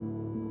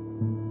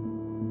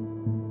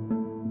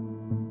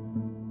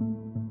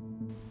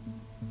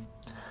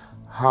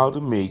How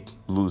to Make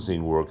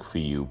Losing Work for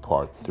You,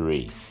 Part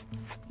 3.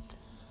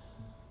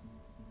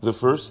 The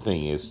first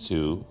thing is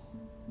to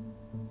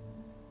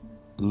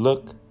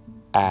look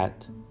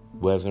at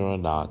whether or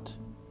not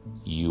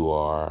you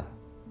are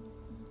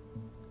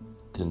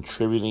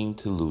contributing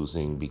to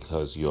losing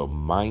because your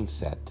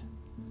mindset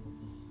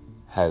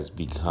has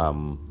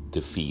become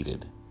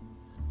defeated.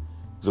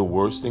 The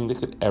worst thing that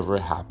could ever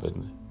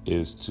happen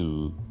is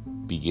to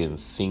begin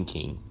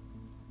thinking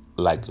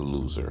like a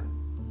loser,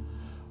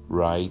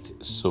 right?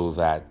 So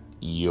that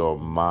your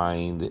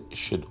mind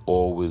should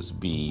always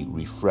be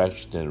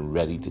refreshed and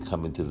ready to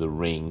come into the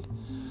ring,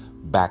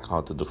 back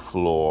onto the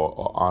floor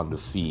or on the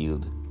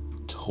field,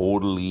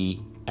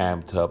 totally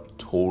amped up,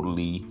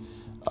 totally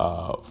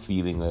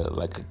feeling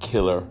like a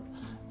killer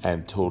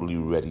and totally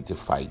ready to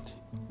fight.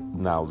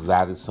 Now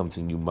that is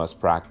something you must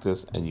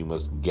practice, and you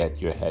must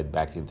get your head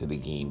back into the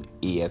game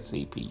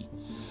ASAP.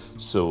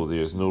 So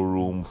there's no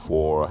room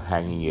for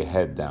hanging your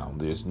head down.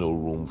 There's no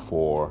room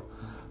for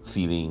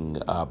feeling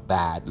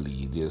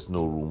badly. There's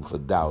no room for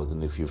doubt.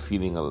 And if you're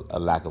feeling a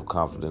lack of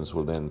confidence,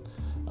 well then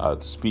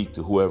speak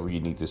to whoever you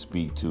need to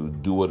speak to.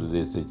 Do what it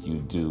is that you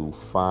do.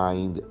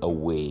 Find a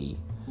way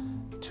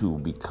to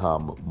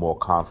become more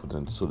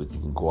confident so that you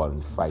can go out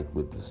and fight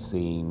with the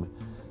same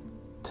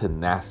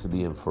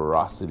tenacity and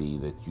ferocity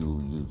that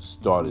you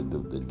started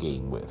the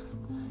game with,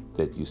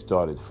 that you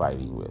started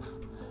fighting with.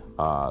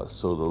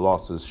 So the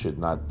losses should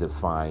not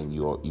define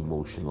your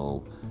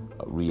emotional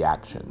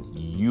reaction.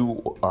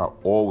 You are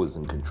always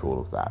in control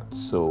of that.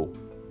 So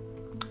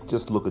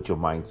just look at your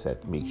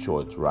mindset, make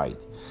sure it's right.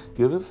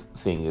 The other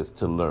thing is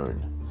to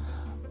learn.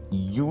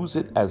 Use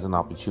it as an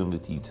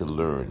opportunity to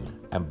learn.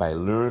 And by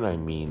learn, I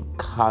mean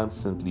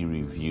constantly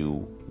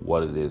review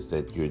what it is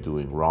that you're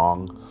doing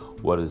wrong.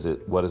 What is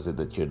it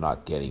that you're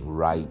not getting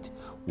right?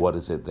 What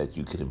is it that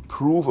you can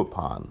improve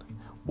upon?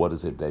 What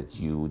is it that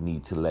you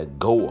need to let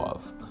go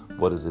of?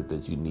 What is it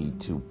that you need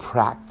to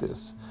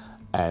practice?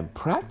 And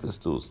practice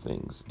those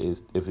things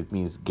is if it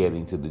means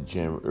getting to the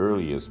gym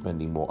earlier,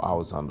 spending more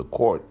hours on the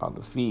court, on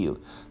the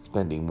field,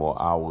 spending more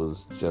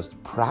hours just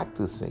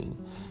practicing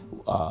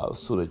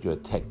so that your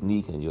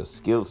technique and your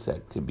skill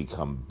set can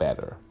become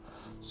better.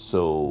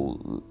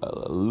 So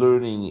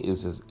learning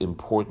is as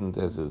important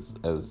as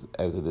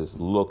it is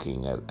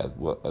looking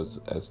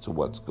as to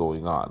what's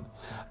going on.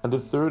 And the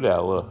third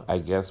L, I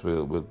guess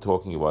we're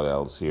talking about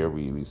L's here.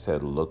 We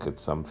said look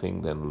at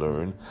something, then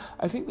learn.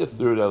 I think the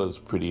third L is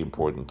pretty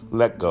important.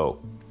 Let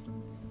go.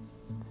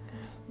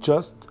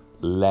 Just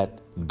let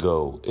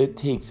go. It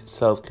takes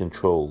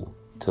self-control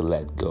to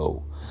let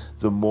go.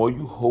 The more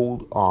you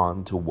hold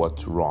on to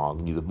what's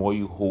wrong, the more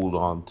you hold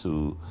on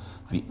to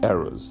the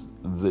errors,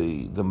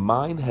 the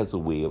mind has a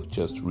way of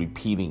just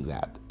repeating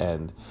that.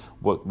 And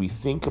what we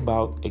think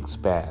about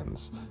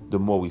expands. The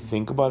more we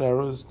think about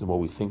errors, the more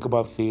we think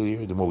about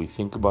failure, the more we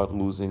think about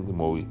losing, the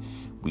more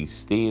we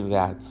stay in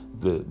that,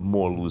 the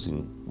more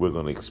losing we're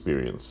going to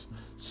experience.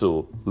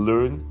 So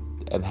learn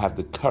and have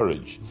the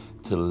courage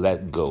to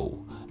let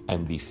go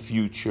and be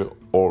future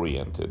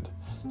oriented.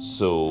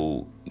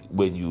 So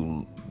when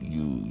you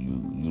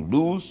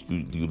lose,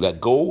 you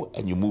let go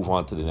and you move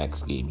on to the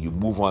next game. You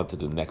move on to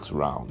the next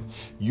round.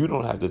 You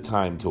don't have the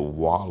time to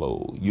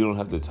wallow. You don't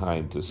have the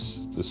time to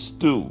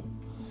stew.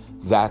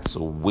 That's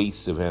a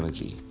waste of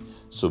energy.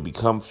 So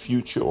become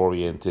future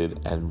oriented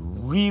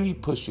and really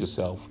push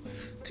yourself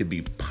to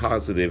be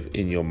positive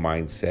in your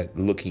mindset,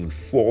 looking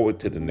forward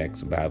to the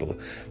next battle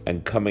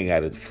and coming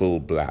at it full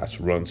blast.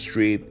 Run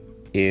straight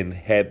in,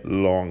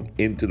 headlong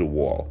into the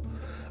wall.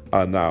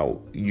 Now,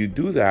 you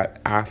do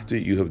that after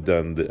you have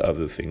done the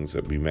other things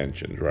that we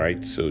mentioned,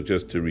 right? So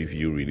just to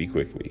review really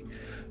quickly,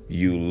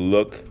 you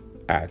look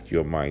at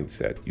your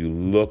mindset, you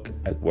look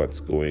at what's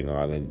going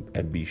on,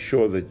 and be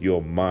sure that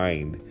your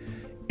mind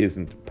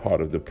isn't part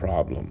of the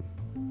problem.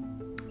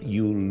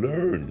 You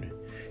learn.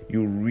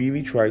 You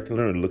really try to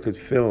learn. Look at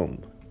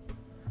film.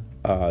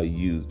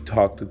 You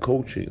talk to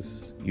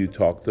coaches. You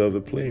talk to other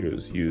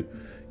players. You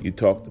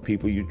talk to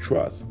people you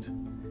trust.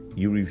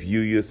 You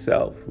review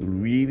yourself.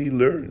 Really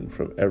learn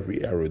from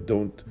every error.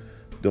 Don't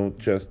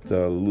just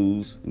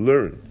lose.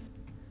 Learn.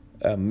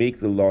 Make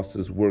the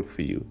losses work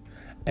for you.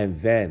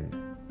 And then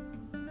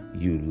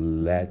you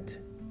let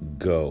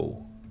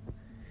go.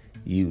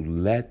 You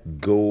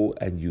let go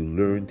and you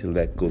learn to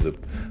let go.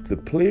 The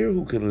player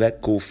who can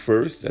let go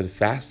first and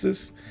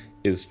fastest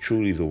is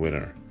truly the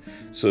winner.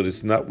 So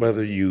it's not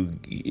whether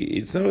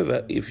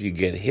if you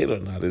get hit or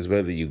not, it's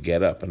whether you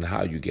get up and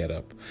how you get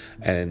up,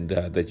 and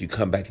that you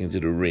come back into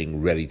the ring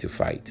ready to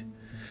fight.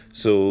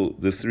 So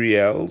the 3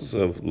 L's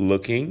of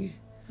looking,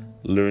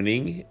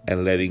 learning,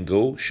 and letting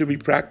go should be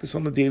practiced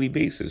on a daily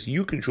basis.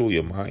 You control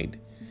your mind.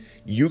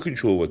 You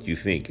control what you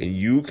think, and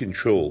you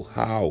control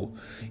how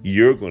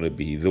you're going to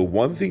be. The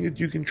one thing that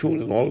you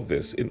control in all of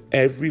this, in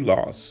every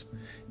loss,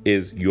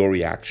 is your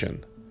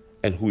reaction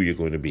and who you're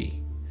going to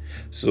be.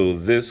 So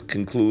this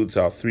concludes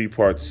our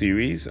 3-part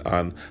series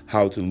on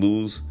how to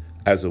lose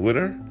as a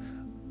winner.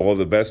 All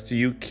the best to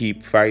you.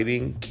 Keep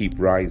fighting. Keep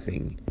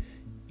rising.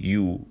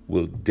 You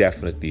will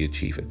definitely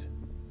achieve it.